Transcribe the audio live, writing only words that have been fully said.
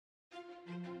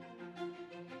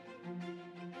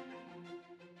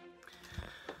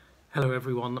Hello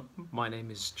everyone, my name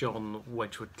is John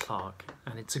Wedgwood Clarke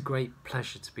and it's a great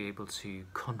pleasure to be able to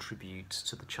contribute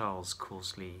to the Charles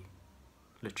Causley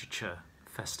Literature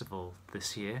Festival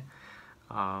this year.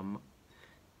 Charles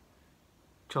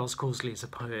Causley is a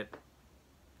poet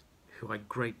who I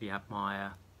greatly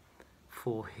admire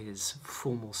for his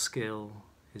formal skill,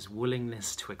 his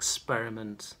willingness to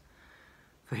experiment,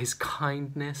 for his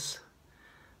kindness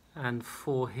and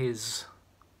for his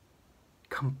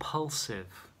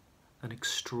compulsive an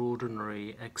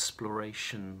extraordinary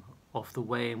exploration of the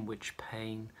way in which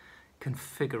pain can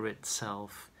figure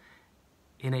itself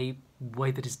in a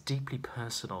way that is deeply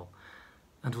personal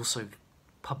and also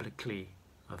publicly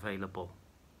available.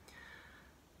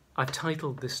 I've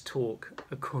titled this talk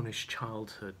A Cornish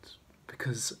Childhood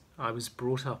because I was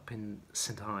brought up in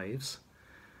St Ives.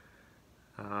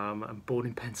 I'm born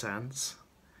in Penzance,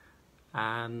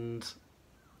 and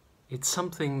it's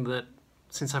something that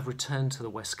since I've returned to the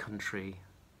West Country,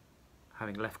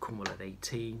 having left Cornwall at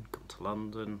 18, gone to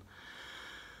London,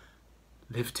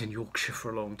 lived in Yorkshire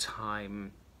for a long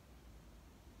time,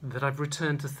 that I've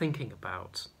returned to thinking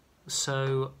about.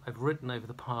 So I've written over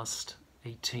the past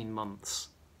 18 months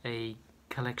a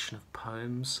collection of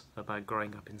poems about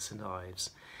growing up in St Ives.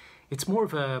 It's more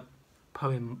of a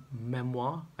poem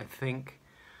memoir, I think,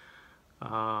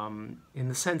 in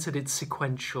the sense that it's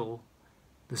sequential.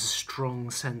 There's a strong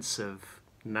sense of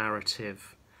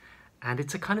narrative, and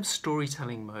it's a kind of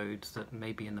storytelling mode that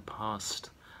maybe in the past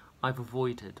I've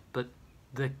avoided, but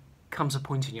there comes a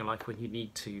point in your life when you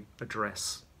need to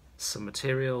address some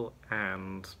material,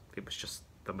 and it was just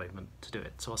the moment to do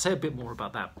it. So I'll say a bit more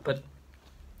about that. But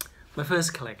my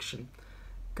first collection,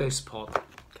 Ghost Pot,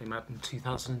 came out in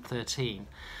 2013,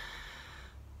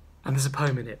 and there's a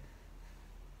poem in it,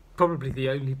 probably the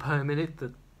only poem in it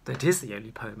that is the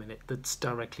only poem in it that's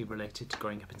directly related to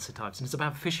growing up in St Ives, and it's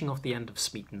about fishing off the end of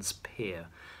Smeaton's Pier.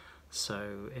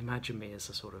 So imagine me as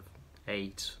a sort of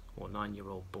 8 or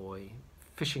 9-year-old boy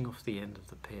fishing off the end of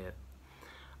the pier.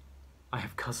 I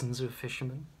have cousins who are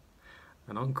fishermen,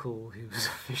 an uncle who is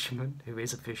a fisherman.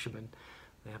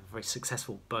 They have a very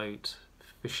successful boat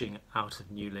fishing out of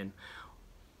Newlyn.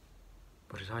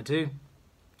 What did I do?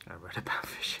 I read about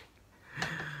fishing.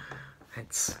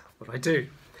 Hence what I do.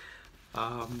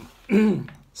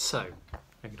 So,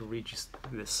 I'm going to read you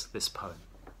this poem.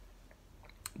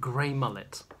 Grey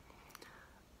mullet.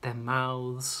 Their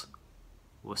mouths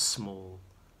were small,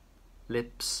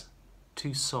 lips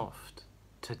too soft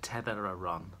to tether a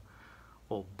run,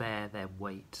 or bear their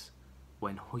weight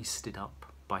when hoisted up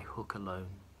by hook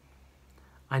alone.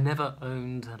 I never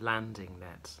owned a landing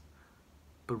net,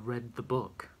 but read the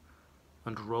book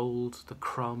and rolled the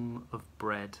crumb of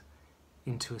bread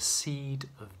into a seed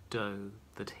of dough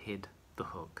that hid the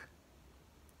hook.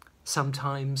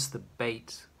 Sometimes the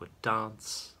bait would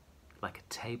dance like a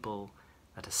table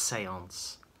at a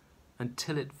seance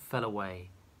until it fell away,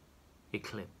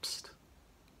 eclipsed.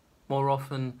 More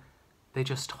often, they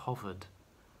just hovered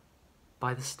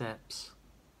by the steps,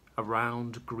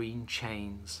 around green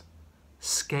chains,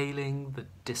 scaling the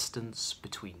distance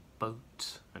between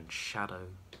boat and shadow,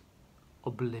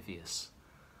 oblivious,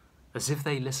 as if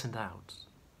they listened out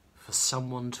for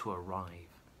someone to arrive,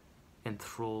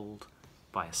 enthralled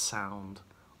by a sound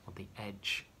on the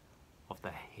edge of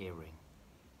their hearing.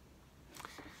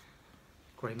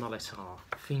 Grey mullet are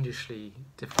fiendishly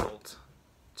difficult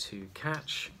to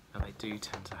catch, and they do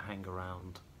tend to hang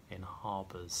around in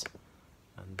harbours.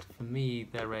 And for me,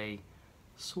 they're a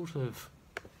sort of,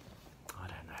 I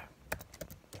don't know,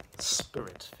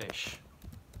 spirit fish.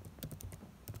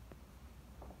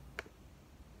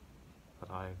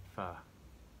 I've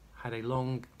had a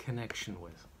long connection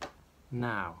with.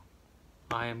 Now,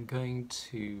 I am going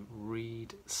to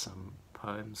read some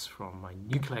poems from my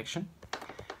new collection,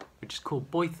 which is called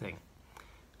Boy Thing,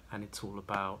 and it's all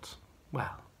about,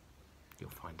 well,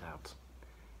 you'll find out.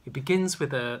 It begins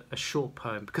with a short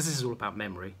poem, because this is all about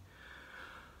memory.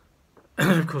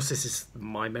 Of course, this is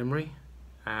my memory,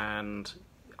 and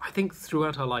I think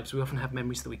throughout our lives we often have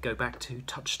memories that we go back to,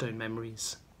 touchstone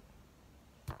memories.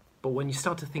 But when you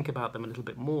start to think about them a little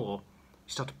bit more,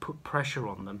 you start to put pressure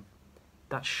on them,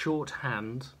 that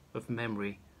shorthand of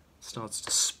memory starts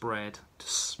to spread, to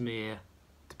smear,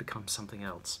 to become something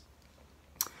else.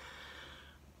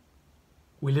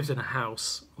 We lived in a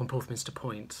house on Porthminster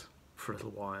Point for a little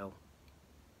while,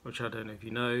 which I don't know if you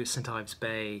know, St Ives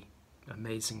Bay,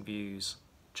 amazing views.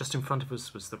 Just in front of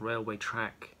us was the railway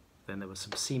track, then there were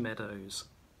some sea meadows,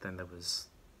 then there was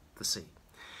the sea.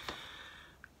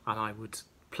 And I would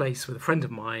place with a friend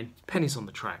of mine pennies on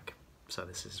the track. So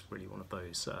this is really one of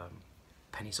those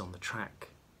pennies on the track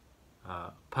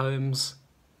poems.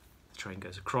 The train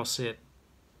goes across it,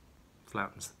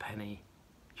 flattens the penny.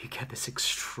 You get this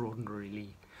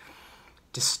extraordinarily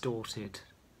distorted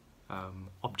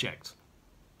object.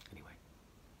 Anyway,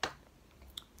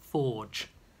 forge.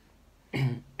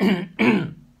 I'm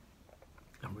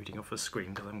reading off a screen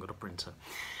because I haven't got a printer.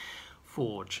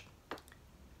 Forge.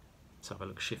 So if I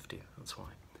look shifty, that's why.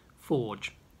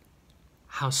 Forge.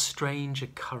 How strange a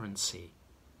currency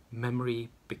memory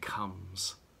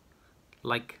becomes,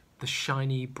 like the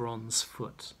shiny bronze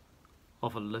foot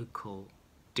of a local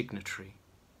dignitary.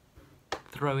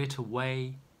 Throw it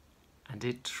away and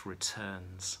it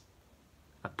returns.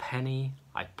 A penny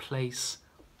I place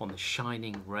on the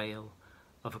shining rail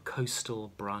of a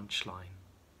coastal branch line.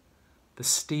 The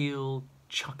steel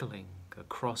chuckling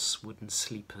across wooden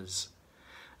sleepers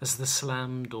as the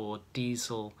slammed door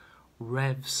diesel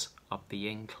revs up the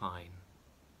incline.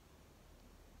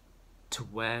 To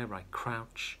where I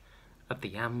crouch at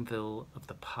the anvil of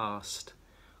the past,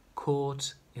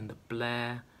 caught in the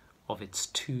blare of its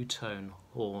two-tone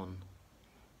horn,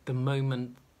 the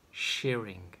moment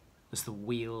shearing as the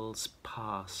wheels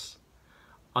pass,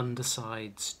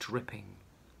 undersides dripping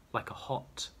like a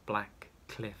hot black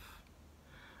cliff,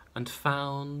 and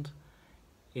found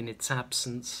in its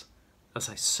absence as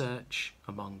I search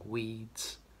among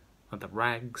weeds and the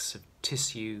rags of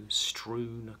tissue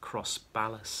strewn across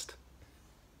ballast,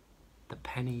 the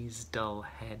penny's dull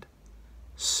head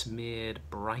smeared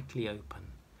brightly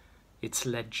open, its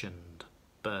legend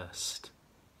burst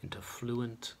into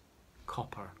fluent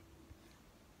copper.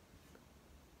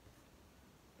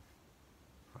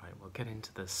 Right, we'll get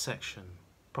into the section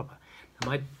proper. Now,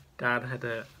 my dad had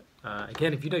a,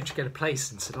 again, if you don't get a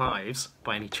place in St Ives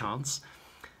by any chance,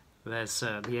 there's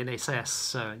the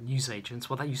NSS newsagents.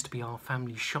 Well, that used to be our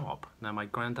family shop. Now, my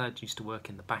granddad used to work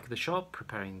in the back of the shop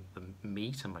preparing the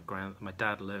meat, and my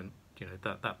dad learned, you know,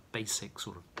 that basic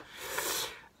sort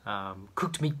of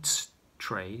cooked meats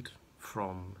trade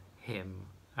from him.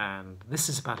 And this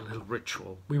is about a little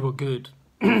ritual. We were good,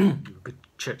 we were good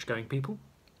church-going people,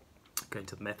 going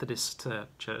to the Methodist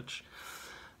church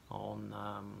on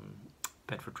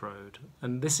Bedford Road,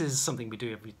 and this is something we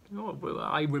do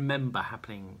I remember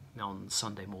happening on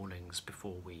Sunday mornings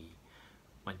before we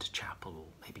went to chapel, or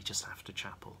maybe just after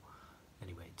chapel.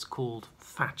 Anyway, it's called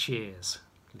fat years,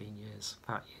 lean years,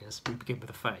 fat years. We begin with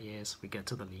the fat years, we get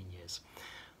to the lean years.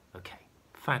 Okay,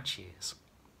 fat years.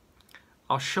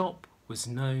 Our shop was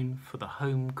known for the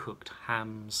home-cooked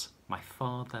hams my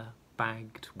father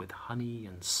bagged with honey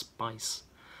and spice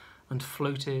and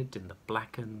floated in the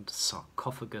blackened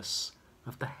sarcophagus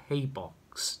of the hay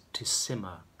box to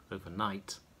simmer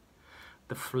overnight,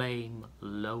 the flame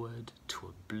lowered to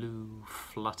a blue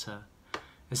flutter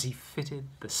as he fitted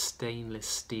the stainless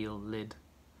steel lid,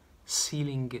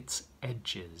 sealing its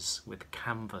edges with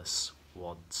canvas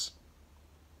wads.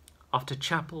 After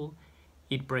chapel,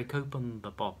 he'd break open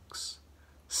the box,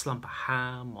 slump a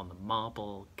ham on the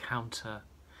marble counter,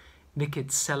 nick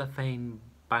its cellophane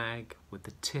bag with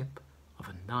the tip of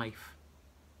a knife,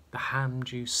 the ham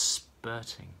juice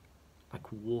spurting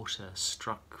like water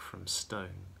struck from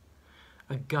stone.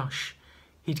 A gush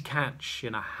he'd catch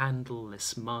in a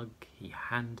handleless mug he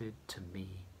handed to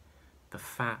me, the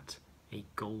fat a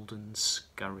golden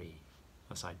scurry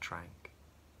as I drank.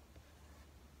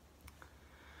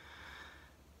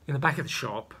 In the back of the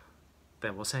shop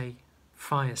there was a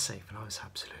fire safe, and I was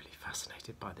absolutely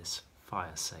fascinated by this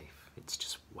fire safe. It's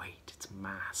just weight, it's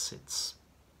mass, it's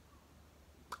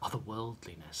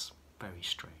otherworldliness, very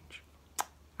strange.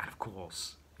 And of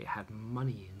course, it had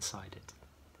money inside it.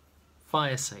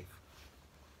 Fire safe.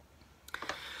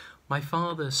 My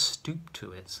father stooped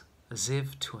to it as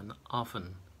if to an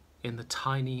oven in the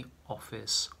tiny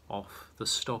office off the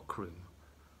stockroom,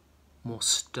 more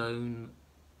stone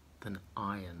than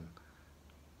iron,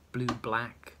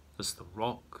 blue-black as the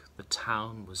rock the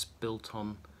town was built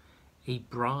on, a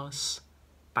brass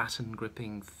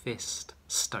baton-gripping fist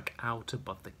stuck out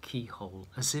above the keyhole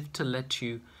as if to let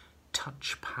you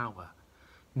touch power,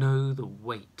 know the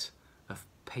weight of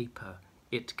paper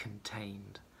it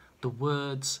contained, the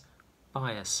words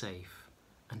fire safe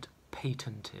and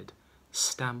patented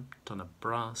stamped on a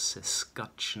brass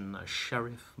escutcheon a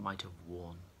sheriff might have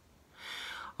worn.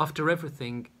 After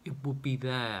everything, it would be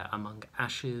there among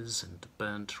ashes and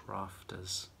burnt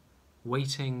rafters,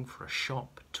 waiting for a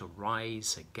shop to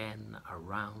rise again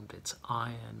around its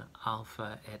iron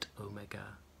alpha et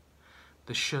omega.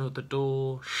 The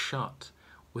door shut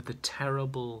with the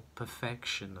terrible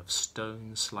perfection of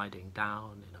stone sliding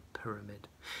down in a pyramid,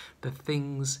 the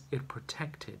things it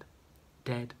protected,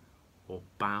 dead or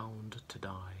bound to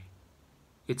die.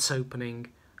 Its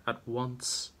opening at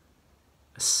once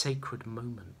a sacred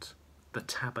moment the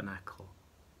tabernacle,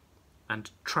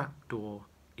 and trapdoor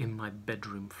in my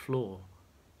bedroom floor,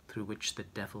 through which the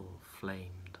devil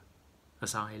flamed,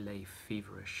 as I lay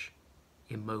feverish,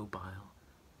 immobile,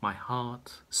 my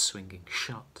heart swinging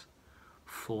shut,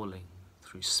 falling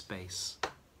through space.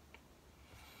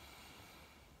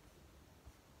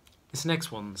 This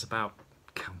next one's about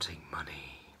counting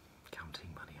money. Counting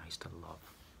money. I used to love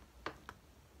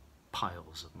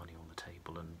piles of money on the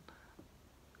table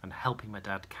and helping my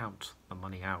dad count the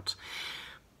money out.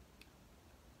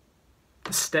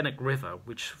 The Stenwick River,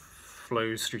 which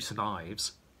flows through St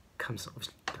Ives, comes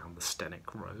obviously down the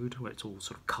Stenwick Road, where it's all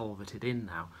sort of culverted in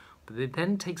now, but it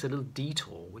then takes a little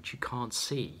detour, which you can't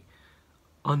see,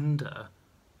 under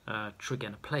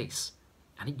Tregenna Place,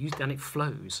 and it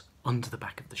flows under the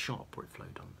back of the shop where it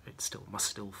flowed on. It must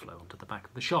still flow onto the back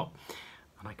of the shop.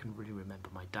 And I can really remember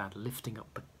my dad lifting up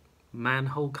the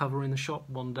manhole cover in the shop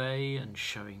one day and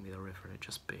showing me the river, and it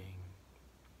just being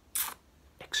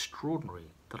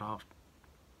extraordinary that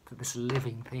this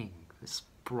living thing, this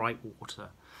bright water,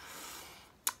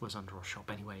 was under our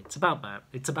shop. Anyway, it's about that.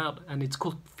 And it's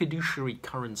called fiduciary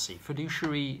currency.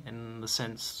 Fiduciary in the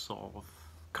sense of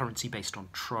currency based on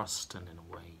trust, and in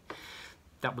a way,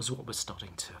 that was what was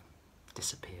starting to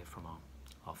disappear from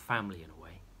our family in a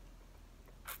way.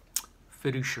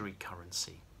 Fiduciary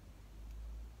currency.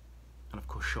 And of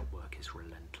course, shop work is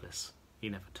relentless. He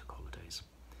never took holidays.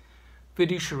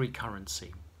 Fiduciary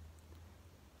currency.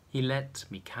 He let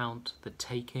me count the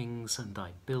takings, and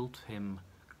I built him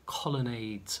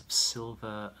colonnades of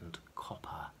silver and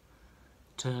copper,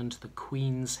 turned the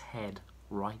Queen's head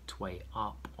right way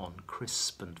up on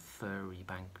crisp and furry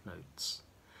banknotes,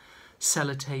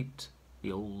 sellotaped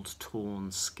the old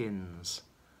torn skins,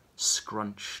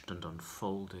 scrunched and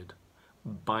unfolded,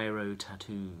 biro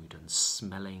tattooed and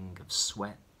smelling of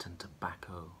sweat and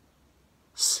tobacco,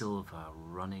 silver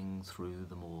running through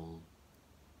them all.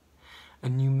 A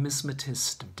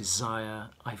numismatist of desire,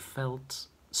 I felt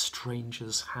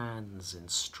strangers' hands in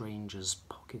strangers'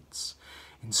 pockets,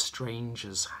 in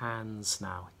strangers' hands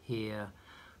now here,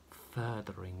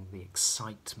 furthering the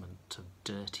excitement of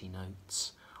dirty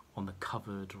notes on the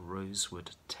covered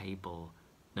rosewood table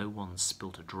no one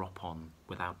spilt a drop on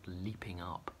without leaping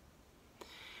up.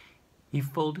 He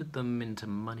folded them into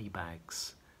money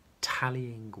bags,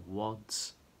 tallying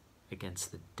wads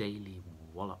against the daily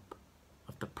wallop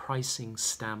of the pricing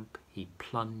stamp he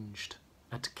plunged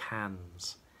at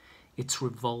cans, its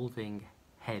revolving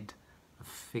head of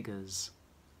figures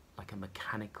like a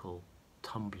mechanical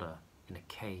tumbler in a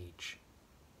cage.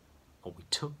 What we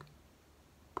took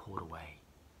poured away.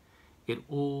 It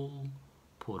all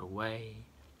poured away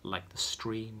like the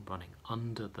stream running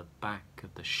under the back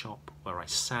of the shop where I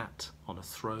sat on a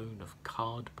throne of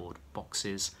cardboard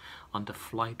boxes under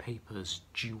flypapers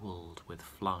jewelled with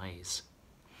flies.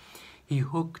 He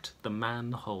hooked the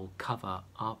manhole cover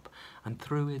up, and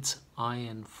through its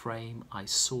iron frame I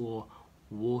saw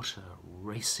water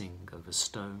racing over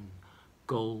stone,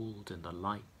 gold in the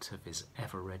light of his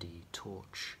ever-ready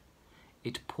torch.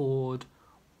 It poured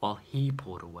while he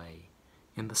poured away,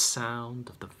 in the sound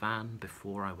of the van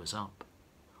before I was up,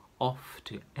 off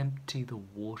to empty the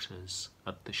waters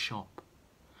at the shop.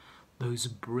 Those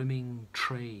brimming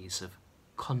trays of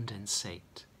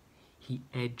condensate he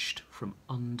edged from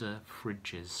under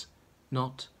fridges,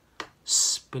 not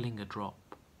spilling a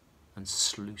drop, and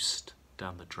sluiced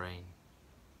down the drain.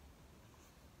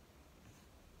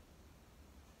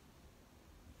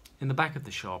 In the back of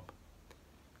the shop,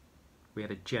 we had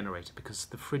a generator because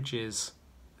the fridges,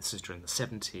 this is during the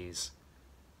 70s,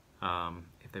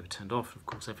 if they were turned off, of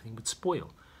course, everything would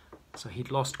spoil. So he'd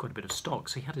lost quite a bit of stock,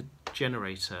 so he had a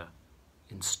generator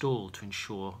installed to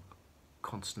ensure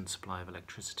constant supply of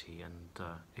electricity, and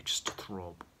it just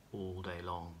throbbed all day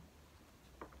long.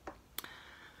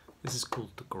 This is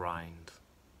called the grind.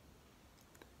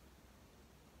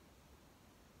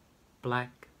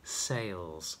 Black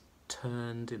sails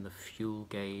turned in the fuel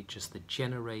gauge as the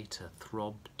generator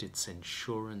throbbed its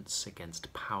insurance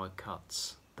against power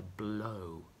cuts, the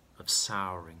blow of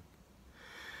souring.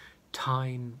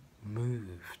 Time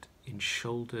moved in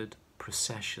shouldered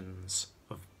processions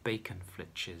of bacon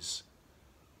flitches,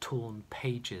 torn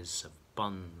pages of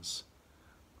buns,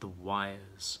 the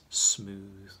wires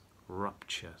smooth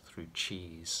rupture through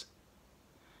cheese.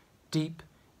 Deep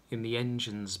in the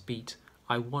engine's beat,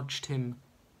 I watched him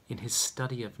in his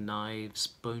study of knives,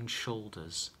 bone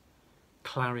shoulders,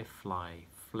 clarify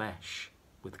flesh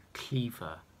with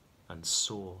cleaver and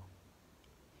saw.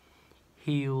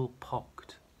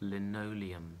 Heel-pocked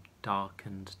linoleum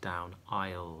darkened down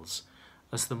aisles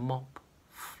as the mop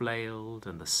flailed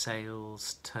and the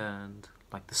sails turned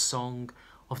like the song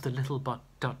of the little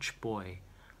Dutch boy.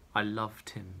 I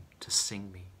loved him to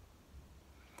sing me.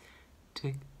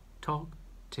 Tick-tock,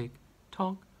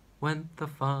 tick-tock, went the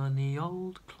funny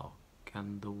old clock,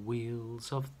 and the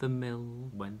wheels of the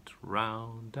mill went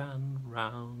round and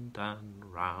round and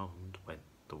round, went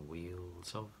the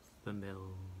wheels of the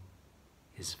mill.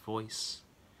 His voice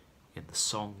in the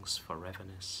song's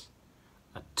foreverness,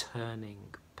 a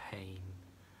turning pain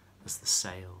as the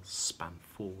sails span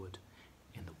forward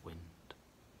in the wind.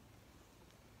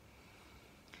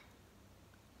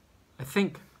 I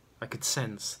think I could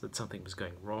sense that something was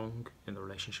going wrong in the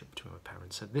relationship between my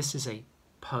parents. So this is a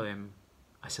poem,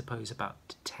 I suppose, about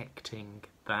detecting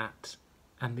that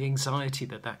and the anxiety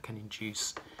that that can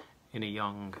induce in a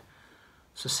young,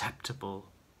 susceptible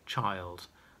child.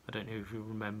 I don't know if you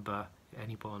remember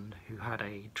anyone who had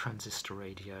a transistor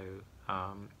radio.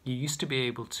 You used to be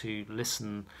able to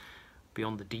listen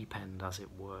beyond the deep end, as it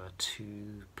were,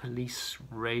 to police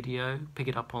radio, pick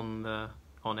it up on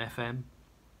FM.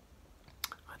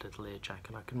 I had a little ear jack,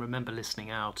 and I can remember listening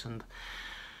out, and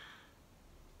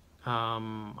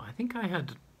I think I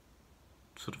had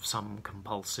sort of some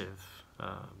compulsive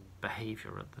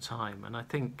behaviour at the time, and I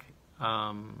think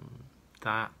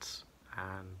that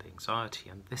and the anxiety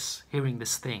and this hearing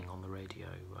this thing on the radio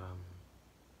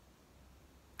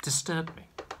disturbed me.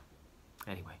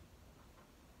 Anyway,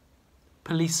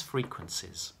 police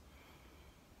frequencies.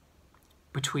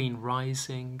 Between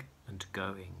rising and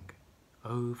going,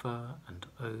 over and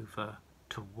over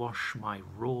to wash my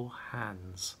raw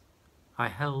hands, I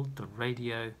held the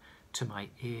radio to my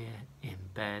ear in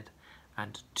bed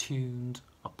and tuned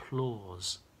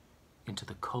applause into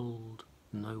the cold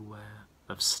nowhere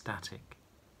of static.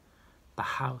 The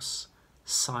house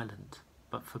silent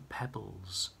but for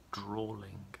pebbles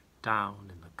drawling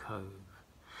down in the cove.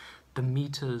 The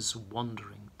meter's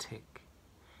wandering tick,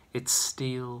 its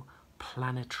steel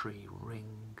planetary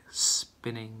ring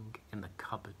spinning in the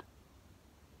cupboard.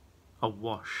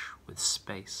 Awash with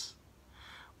space,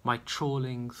 my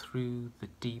trawling through the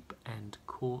deep end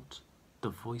caught the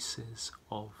voices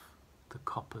of the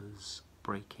coppers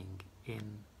breaking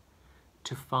in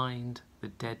to find the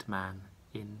dead man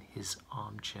in his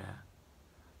armchair,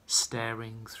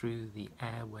 staring through the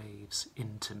airwaves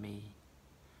into me,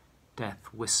 death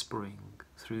whispering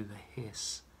through the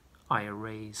hiss. I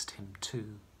erased him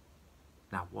too.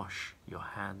 Now wash your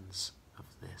hands of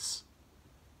this.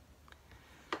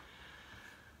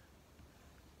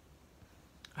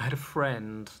 I had a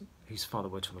friend whose father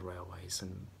worked on the railways,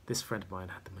 and this friend of mine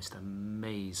had the most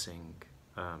amazing,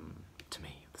 to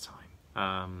me at the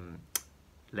time,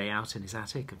 layout in his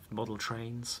attic of model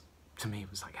trains. To me, it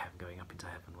was like heaven, going up into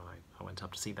heaven when I went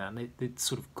up to see that. And it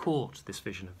sort of caught this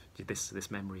vision of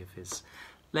this memory of his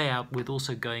layout, with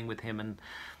also going with him and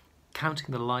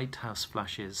counting the lighthouse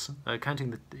flashes,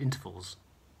 counting the intervals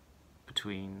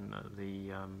between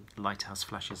the lighthouse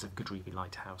flashes of Goodrevy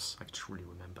Lighthouse. I can truly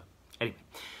remember. Anyway,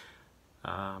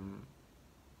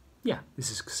 yeah, this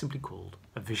is simply called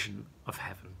A Vision of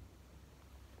Heaven.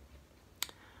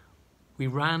 We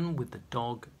ran with the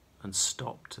dog and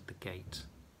stopped at the gate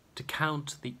to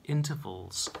count the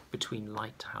intervals between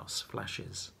lighthouse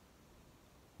flashes.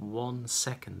 1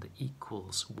 second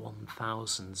equals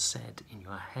 1,000 said in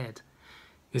your head,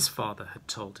 his father had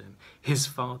told him. His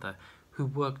father, who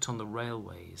worked on the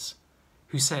railways,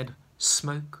 who said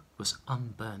smoke was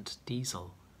unburnt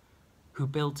diesel, who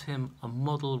built him a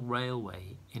model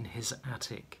railway in his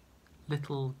attic.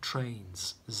 Little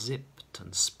trains zipped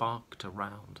and sparked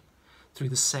around through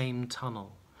the same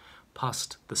tunnel,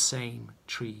 past the same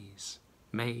trees,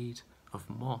 made of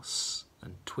moss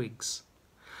and twigs.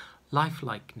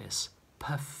 Lifelikeness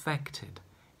perfected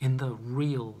in the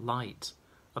real light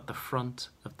at the front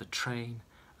of the train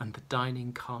and the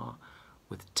dining car,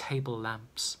 with table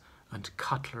lamps and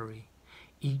cutlery,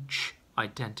 each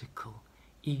identical,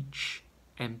 each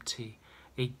empty,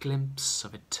 a glimpse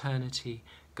of eternity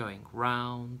going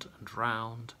round and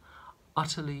round,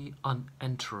 utterly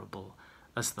unenterable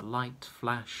as the light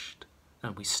flashed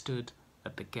and we stood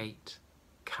at the gate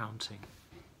counting.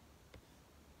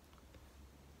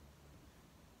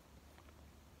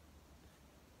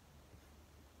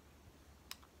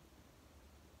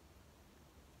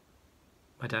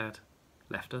 My dad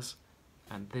left us,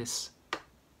 and this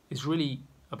is really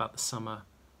about the summer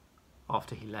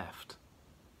after he left.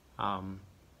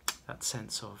 That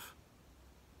sense of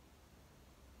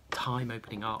time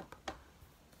opening up,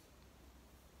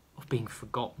 of being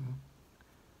forgotten,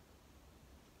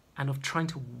 and of trying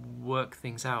to work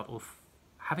things out, of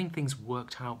having things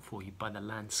worked out for you by the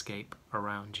landscape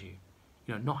around you.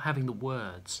 You know, not having the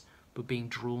words, but being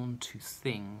drawn to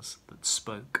things that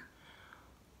spoke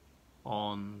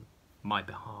on my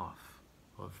behalf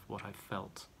of what I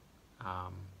felt.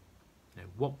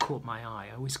 What caught my eye.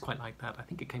 I always quite like that. I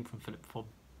think it came from Philip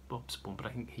Bobsbawm, but I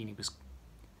think Heaney was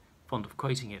fond of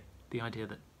quoting it. The idea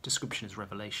that description is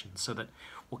revelation, so that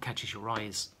what catches your eye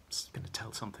is going to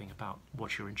tell something about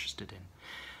what you're interested in.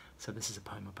 So this is a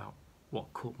poem about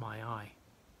what caught my eye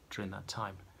during that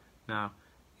time. Now,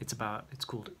 it's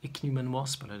called Ichneumon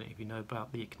wasp. I don't know if you know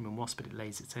about the Ichneumon wasp, but it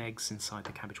lays its eggs inside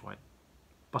the cabbage white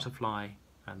butterfly,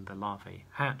 and the larvae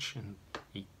hatch and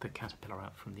eat the caterpillar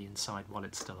out from the inside while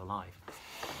it's still alive.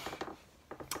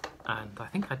 And I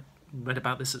think I read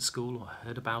about this at school or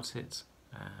heard about it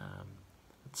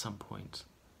at some point.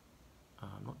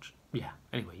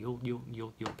 Anyway,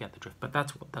 you'll get the drift. But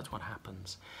that's what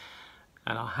happens.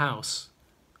 And our house,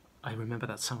 I remember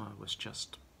that summer, was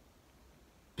just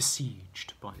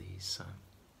besieged by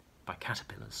by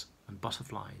caterpillars and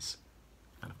butterflies,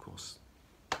 and of course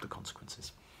the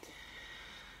consequences.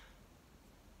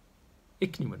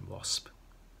 Ichneumon wasp.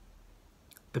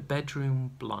 The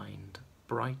bedroom blind,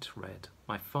 bright red.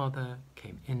 My father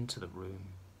came into the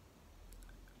room.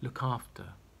 Look after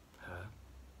her,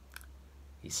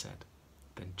 he said,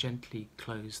 then gently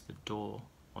closed the door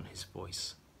on his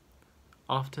voice.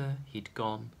 After he'd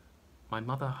gone, my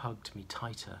mother hugged me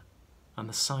tighter, and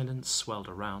the silence swelled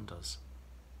around us,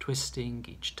 twisting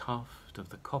each tuft of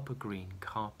the copper-green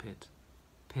carpet,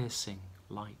 piercing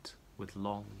light with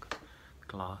long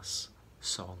glass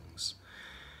songs.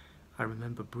 I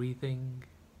remember breathing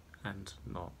and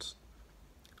not.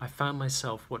 I found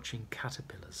myself watching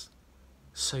caterpillars,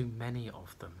 so many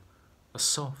of them, a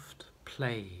soft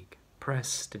plague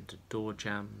pressed into door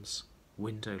jambs,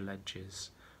 window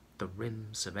ledges, the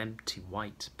rims of empty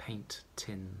white paint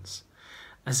tins,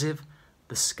 as if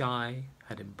the sky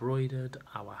had embroidered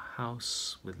our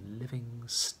house with living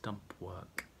stump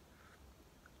work.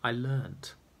 I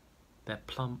learnt their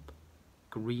plump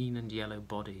green and yellow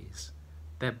bodies,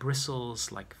 their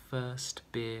bristles like first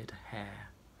beard hair,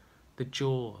 the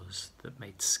jaws that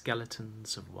made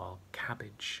skeletons of wild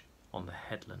cabbage on the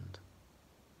headland.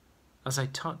 As I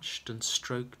touched and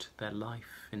stroked their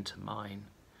life into mine,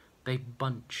 they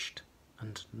bunched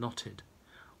and knotted,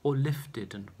 or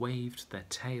lifted and waved their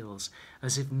tails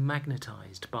as if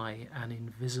magnetized by an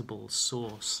invisible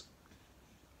source.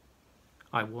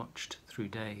 I watched through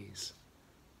days,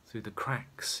 through the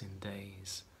cracks in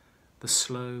days, the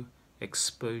slow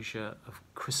exposure of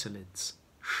chrysalids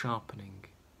sharpening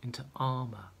into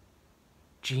armour,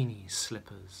 genie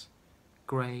slippers,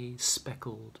 grey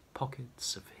speckled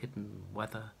pockets of hidden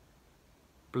weather,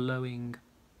 blowing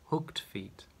hooked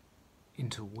feet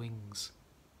into wings.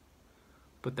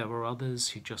 But there were others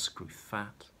who just grew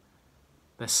fat,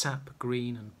 their sap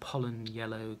green and pollen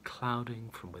yellow clouding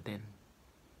from within.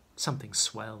 Something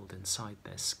swelled inside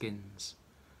their skins,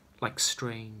 like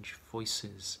strange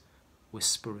voices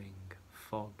whispering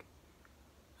fog,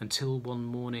 until one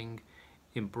morning,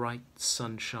 in bright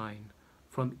sunshine,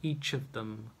 from each of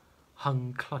them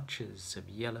hung clutches of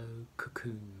yellow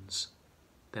cocoons,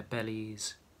 their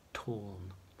bellies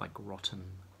torn like rotten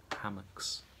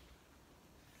hammocks.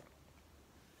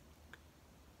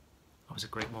 I was a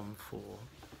great one for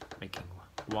making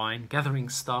wine, gathering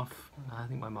stuff. I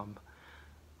think my mum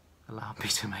allowed me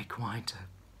to make wine to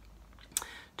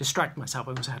distract myself.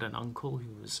 I also had an uncle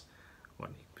who was, well,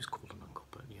 he was called an uncle,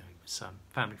 but he was a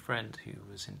family friend who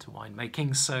was into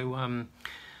winemaking. So I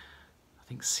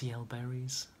think CL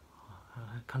berries,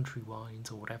 country wines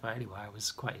or whatever. Anyway, I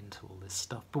was quite into all this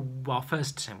stuff. But our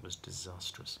first attempt was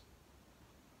disastrous.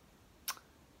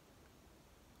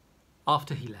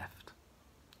 After he left,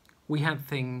 we had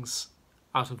things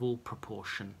out of all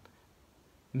proportion,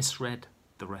 misread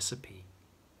the recipe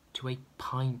to a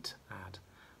pint ad,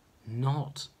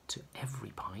 not to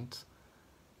every pint,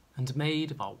 and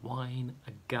made of our wine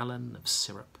a gallon of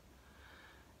syrup.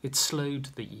 It slowed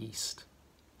the yeast,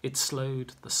 it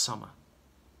slowed the summer.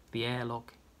 The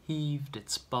airlock heaved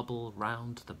its bubble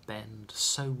round the bend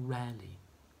so rarely,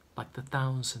 like the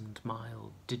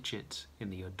 1,000-mile digit in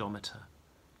the odometer.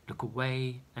 Look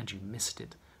away and you missed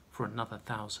it for another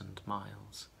 1,000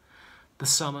 miles. The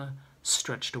summer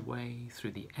stretched away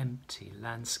through the empty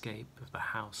landscape of the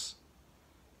house.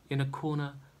 In a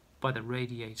corner by the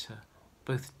radiator,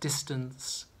 both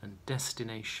distance and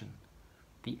destination,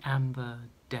 the amber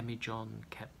demijohn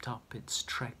kept up its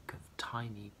trek of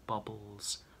tiny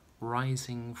bubbles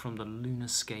rising from the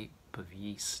lunarscape of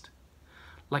yeast,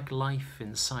 like life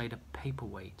inside a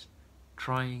paperweight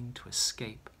trying to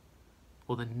escape,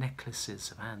 or the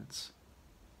necklaces of ants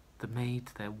that made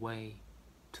their way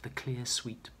to the clear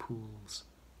sweet pools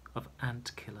of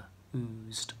ant killer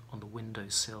oozed on the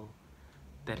windowsill,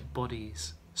 their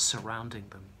bodies surrounding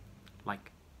them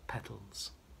like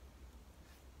petals.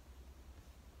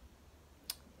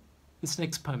 This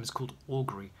next poem is called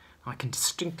Augury. I can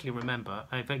distinctly remember,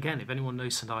 again, if anyone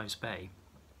knows St Ives Bay,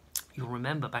 you'll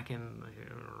remember back in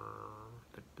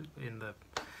the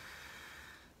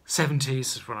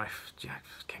 70s, when I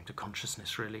came to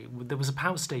consciousness really, there was a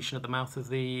power station at the mouth of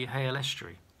the Hale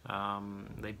Estuary.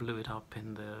 They blew it up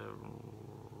in the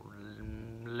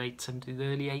late 70s,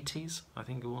 early 80s, I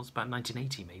think it was, about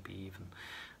 1980 maybe even.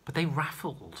 But they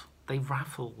raffled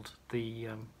the,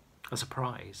 as a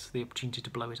prize, the opportunity to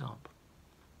blow it up.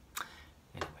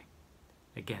 Anyway,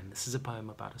 again, this is a poem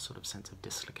about a sort of sense of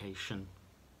dislocation,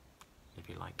 if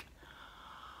you like,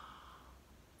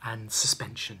 and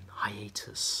suspension,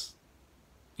 hiatus,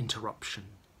 interruption,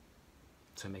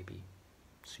 so maybe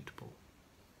suitable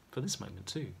for this moment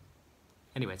too.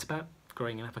 Anyway, it's about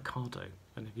growing an avocado,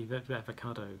 and if you've ever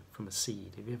avocado from a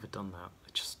seed, have you ever done that?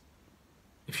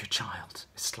 If you're a child,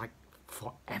 it's like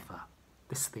forever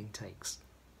this thing takes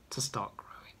to start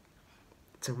growing.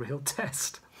 It's a real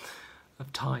test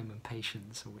of time and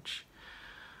patience, which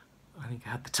I think I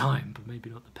had the time, but maybe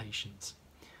not the patience.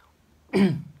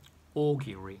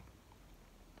 Augury.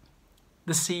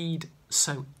 The seed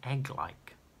so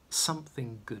egg-like,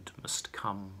 something good must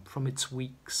come from its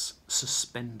weeks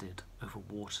suspended over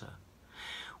water.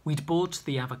 We'd bought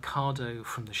the avocado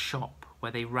from the shop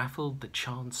where they raffled the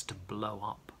chance to blow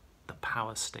up the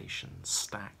power station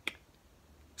stack.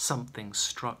 Something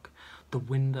struck the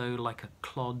window like a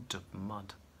clod of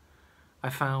mud. I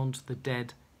found the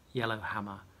dead yellow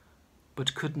hammer,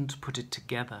 but couldn't put it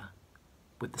together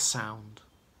with the sound.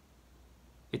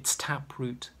 Its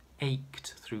taproot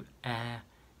ached through air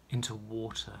into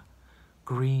water,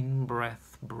 green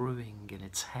breath brewing in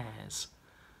its hairs.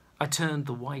 I turned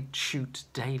the white shoot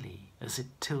daily as it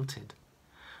tilted,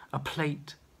 a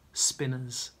plate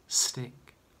spinner's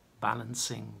stick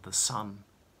balancing the sun,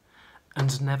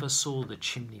 and never saw the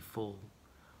chimney fall,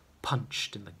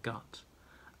 punched in the gut,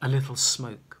 a little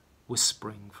smoke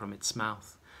whispering from its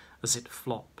mouth as it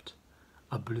flopped,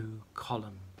 a blue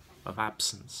column of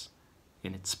absence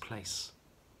in its place.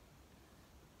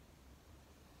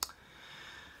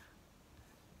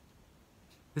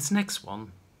 This next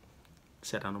one,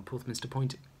 set down on Porthminster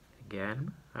Point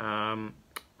again.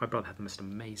 My brother had the most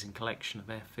amazing collection of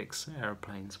Airfix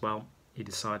aeroplanes. Well, he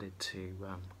decided to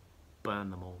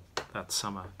burn them all that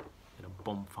summer in a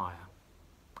bonfire,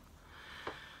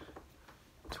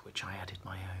 to which I added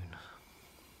my own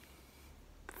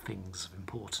things of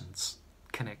importance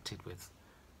connected with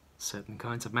certain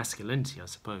kinds of masculinity, I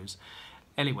suppose.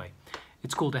 Anyway,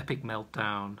 it's called Epic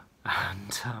Meltdown,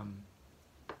 and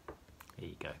here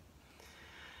you go.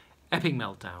 Epic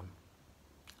Meltdown.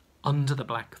 Under the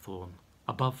blackthorn,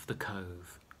 above the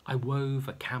cove, I wove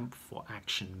a camp for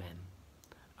action men.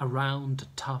 Around a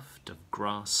tuft of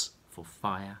grass for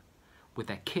fire, with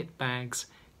their kit bags,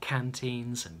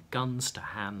 canteens and guns to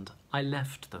hand, I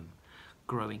left them,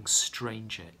 growing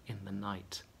stranger in the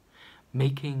night,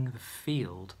 making the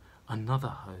field another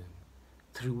home,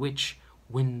 through which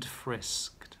wind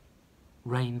frisked,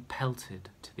 rain pelted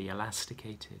to the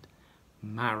elasticated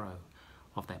marrow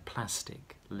of their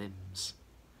plastic limbs.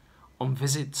 On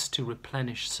visits to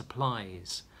replenish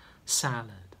supplies,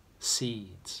 salad,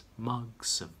 seeds,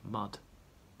 mugs of mud,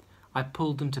 I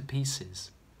pulled them to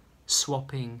pieces,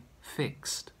 swapping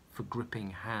fixed for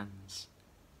gripping hands,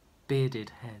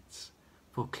 bearded heads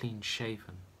for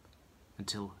clean-shaven,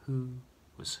 until who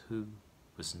was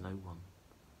no one.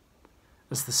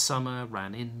 As the summer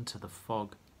ran into the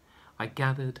fog, I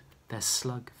gathered their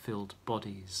slug-filled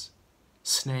bodies,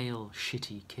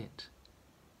 snail-shitty kit,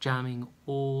 jamming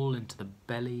all into the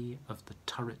belly of the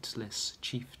turretless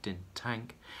chieftain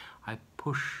tank. I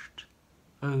pushed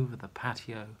over the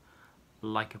patio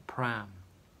like a pram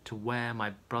to where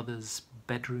my brother's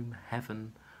bedroom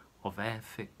heaven of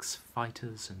Airfix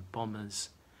fighters and bombers,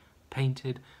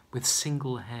 painted with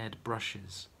single-haired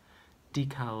brushes,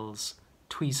 decals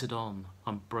tweezed on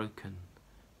unbroken,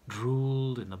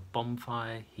 drooled in the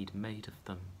bonfire he'd made of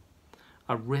them.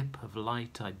 A rip of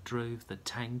light I drove the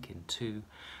tank in two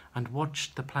and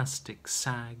watched the plastic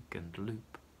sag and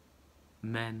loop,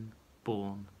 men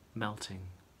born melting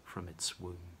from its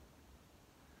womb.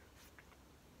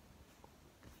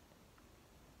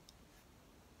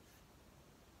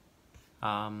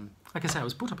 Like I say, I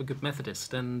was brought up a good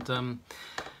Methodist, and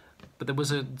but there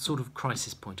was a sort of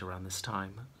crisis point around this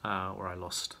time where I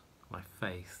lost my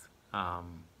faith.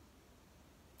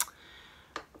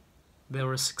 There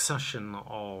were a succession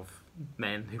of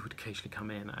men who would occasionally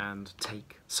come in and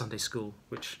take Sunday school,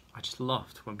 which I just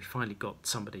loved when we finally got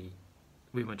somebody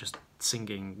we were just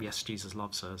singing Yes, Jesus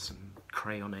Loves Us and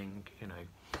crayoning, you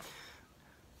know,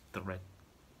 the Red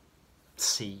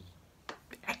Sea,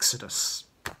 Exodus,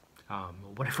 or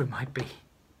whatever it might be.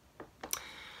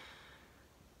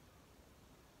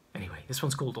 Anyway, this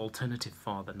one's called Alternative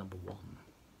Father Number 1.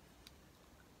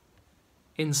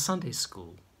 In Sunday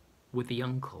school, with the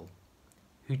uncle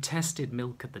who tested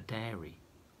milk at the dairy,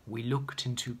 we looked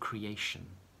into creation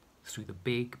through the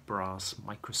big brass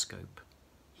microscope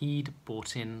he'd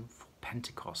bought in for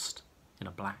Pentecost in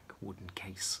a black wooden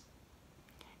case.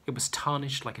 It was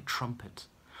tarnished like a trumpet,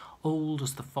 old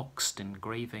as the foxed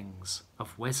engravings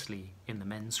of Wesley in the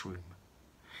men's room.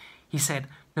 He said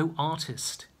no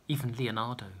artist, even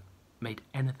Leonardo, made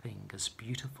anything as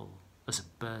beautiful as a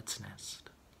bird's nest.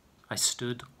 I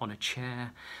stood on a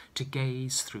chair to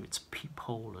gaze through its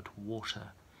peephole at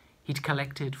water he'd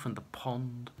collected from the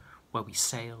pond where we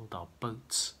sailed our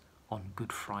boats on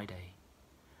Good Friday.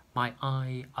 My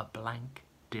eye a blank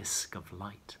disk of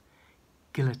light,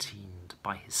 guillotined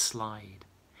by his slide,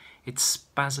 its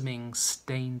spasming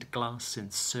stained glass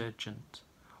insurgent,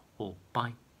 all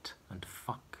bite and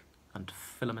fuck and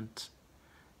filament,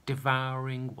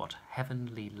 devouring what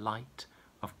heavenly light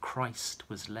of Christ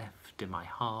was left in my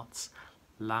heart's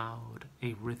loud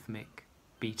arrhythmic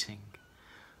beating.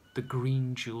 The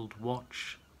green-jewelled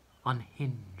watch,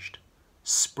 unhinged,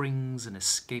 springs and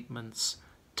escapements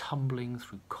tumbling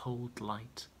through cold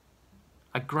light.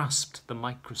 I grasped the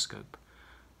microscope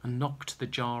and knocked the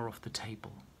jar off the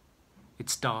table,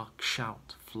 its dark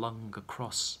shout flung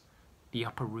across the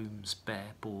upper room's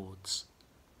bare boards,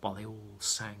 while they all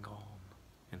sang on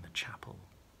in the chapel.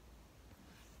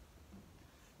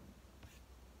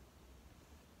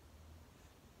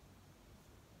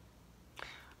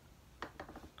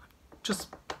 Just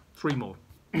 3 more,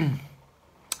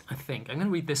 I think. I'm going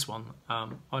to read this one.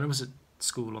 When I was at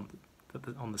school on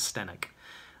the Stenic,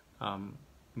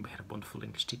 we had a wonderful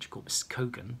English teacher called Mrs.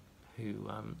 Cogan, who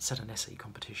set an essay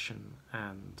competition,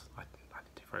 and I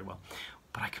didn't do very well.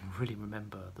 But I can really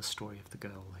remember the story of the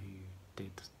girl who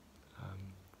did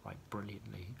write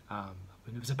brilliantly.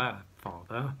 It was about her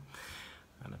father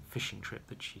and a fishing trip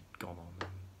that she'd gone on.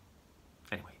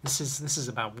 Anyway, this is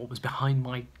about what was behind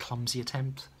my clumsy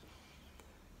attempt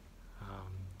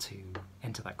to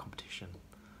enter that competition.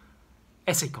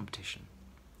 Essay competition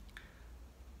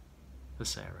for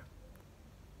Sarah.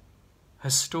 Her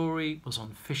story was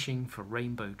on fishing for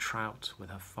rainbow trout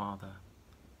with her father.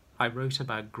 I wrote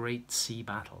about great sea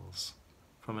battles,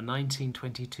 from a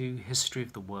 1922 history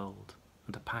of the world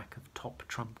and a pack of top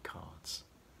trump cards.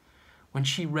 When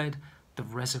she read the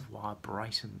reservoir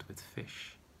brightened with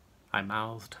fish, I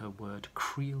mouthed her word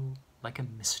creel like a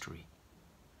mystery.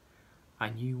 I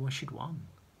knew what she'd won.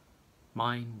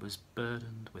 Mine was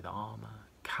burdened with armour,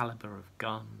 calibre of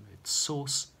gun, its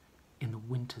source in the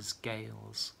winter's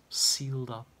gales,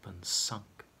 sealed up and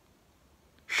sunk.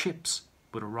 Ships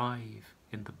would arrive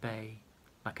in the bay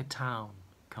like a town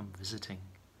come visiting.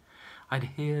 I'd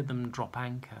hear them drop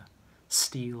anchor,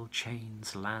 steel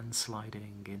chains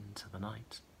landsliding into the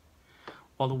night,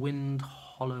 while the wind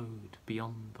hollowed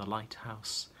beyond the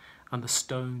lighthouse and the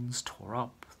stones tore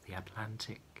up the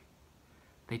Atlantic.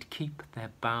 They'd keep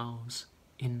their bows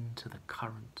into the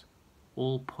current,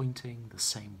 all pointing the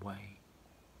same way.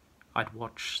 I'd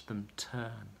watch them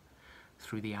turn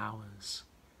through the hours,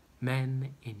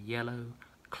 men in yellow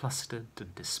clustered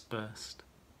and dispersed.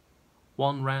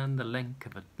 One ran the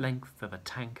length of a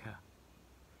tanker.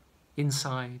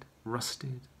 Inside,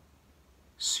 rusted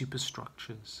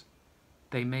superstructures.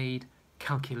 They made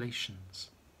calculations.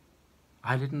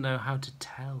 I didn't know how to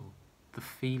tell the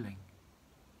feeling,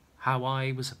 how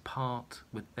I was apart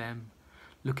with them,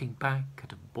 looking back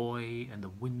at a boy in the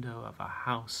window of a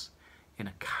house in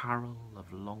a carol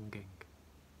of longing,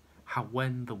 how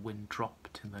when the wind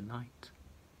dropped in the night,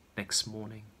 next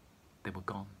morning they were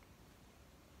gone.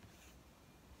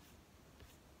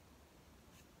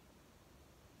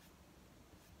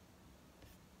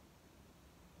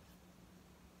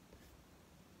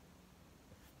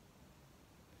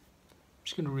 I'm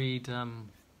just going to read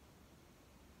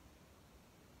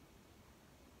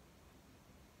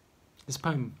this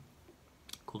poem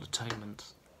called Atonement.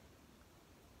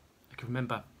 I can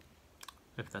remember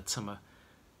over that summer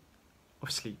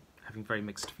obviously having very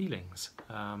mixed feelings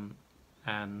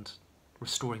and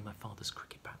restoring my father's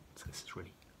cricket bat. So this is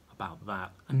really about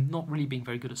that, and not really being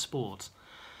very good at sport.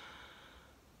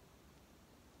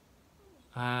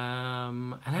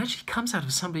 And it actually comes out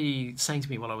of somebody saying to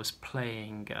me while I was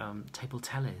playing table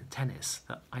tennis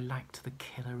that I lacked the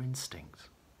killer instinct.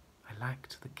 I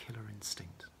lacked the killer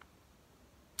instinct.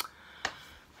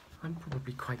 I'm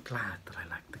probably quite glad that I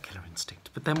lacked the killer instinct.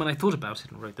 But then when I thought about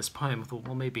it and wrote this poem, I thought,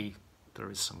 well, maybe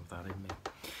there is some of that in me.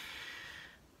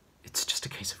 It's just a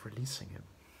case of releasing it.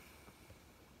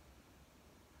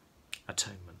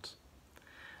 Atonement.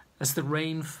 As the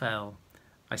rain fell,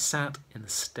 I sat in the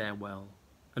stairwell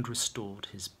and restored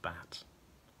his bat,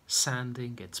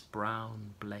 sanding its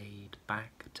brown blade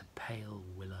back to pale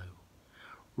willow,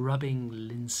 rubbing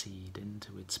linseed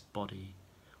into its body,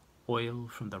 oil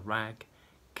from the rag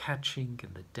catching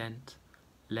in the dent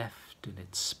left in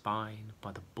its spine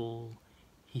by the ball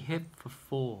he hit for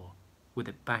 4 with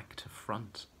it back to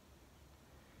front.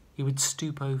 He would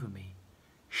stoop over me,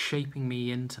 shaping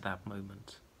me into that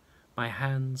moment, my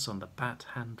hands on the bat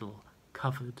handle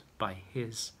covered by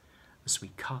his as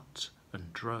we cut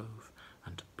and drove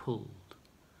and pulled,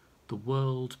 the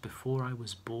world before I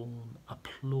was born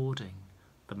applauding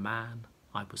the man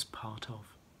I was part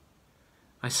of.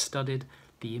 I studied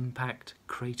the impact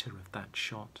crater of that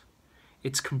shot,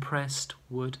 its compressed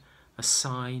wood a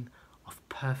sign of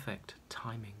perfect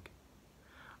timing.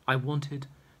 I wanted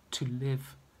to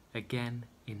live again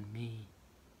in me,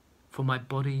 for my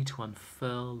body to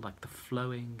unfurl like the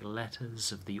flowing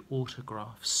letters of the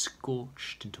autograph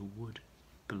scorched into wood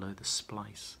below the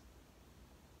splice.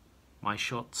 My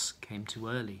shots came too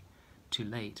early, too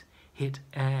late, hit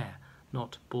air,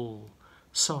 not ball,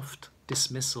 soft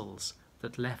dismissals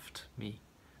that left me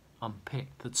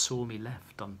unpicked, that saw me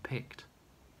left unpicked.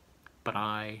 But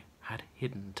I had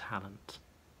hidden talent.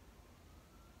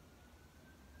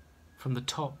 From the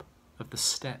top of the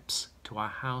steps to our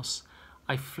house,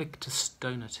 I flicked a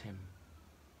stone at him.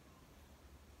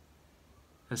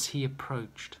 As he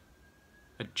approached,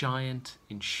 a giant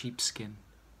in sheepskin,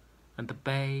 and the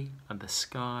bay and the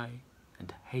sky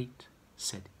and hate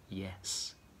said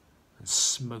yes, and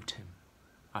smote him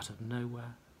out of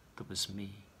nowhere. That was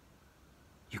me.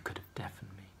 You could have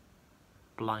deafened me,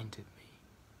 blinded me,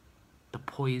 the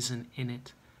poison in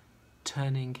it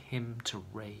turning him to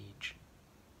rage.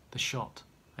 The shot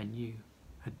I knew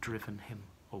had driven him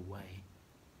away.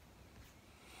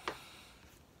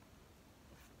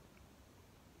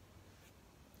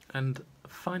 And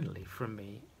finally from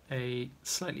me, a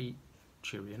slightly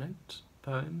cheerier note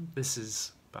poem. This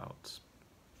is about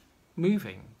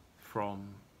moving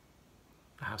from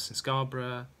a house in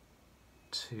Scarborough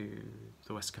to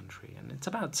the West Country, and it's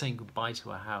about saying goodbye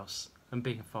to a house and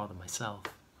being a father myself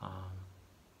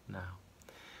now.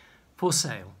 For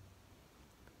sale.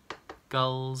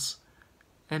 Gulls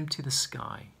empty the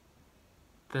sky,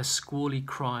 their squally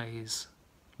cries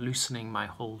loosening my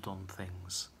hold on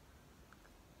things.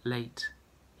 Late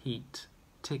heat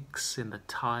ticks in the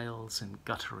tiles and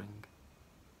guttering.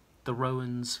 The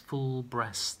rowan's full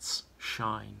breasts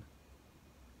shine.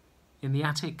 In the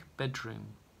attic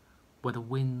bedroom, where the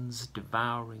wind's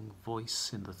devouring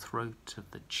voice in the throat of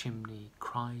the chimney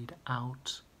cried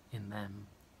out in them,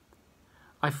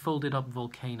 I folded up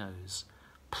volcanoes,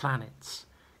 planets,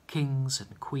 kings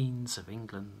and queens of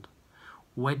England,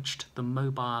 wedged the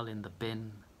mobile in the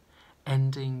bin,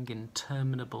 ending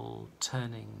interminable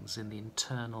turnings in the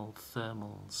internal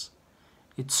thermals.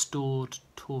 It stored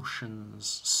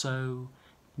torsions so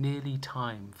nearly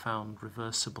time found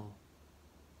reversible.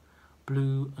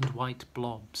 Blue and white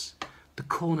blobs, the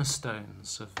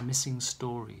cornerstones of missing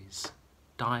stories,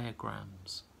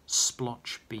 diagrams,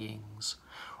 splotch beings,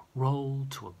 roll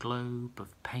to a globe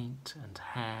of paint and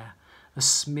hair, a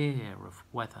smear of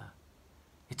weather.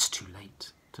 It's too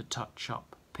late to touch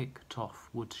up picked off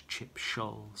wood chip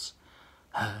shoals,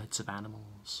 herds of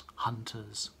animals,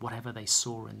 hunters, whatever they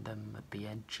saw in them at the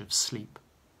edge of sleep.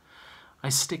 I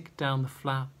stick down the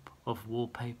flap of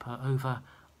wallpaper over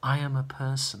I am a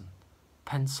person,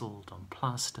 penciled on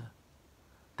plaster.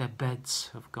 Their beds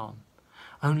have gone.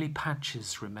 Only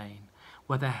patches remain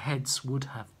where their heads would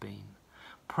have been,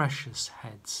 precious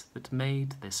heads that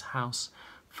made this house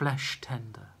flesh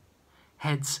tender,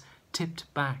 heads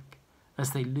tipped back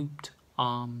as they looped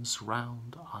arms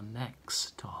round our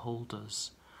necks to hold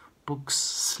us, books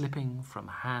slipping from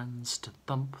hands to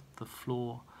thump the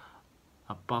floor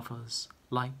above us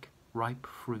like ripe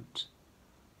fruit,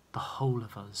 the whole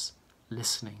of us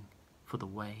listening for the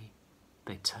way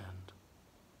they turned.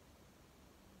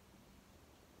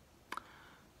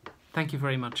 Thank you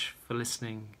very much for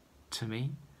listening to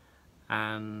me,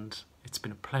 and it's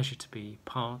been a pleasure to be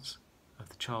part of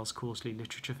the Charles Causley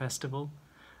Literature Festival,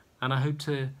 and I hope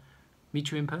to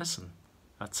meet you in person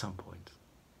at some point.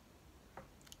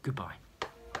 Goodbye.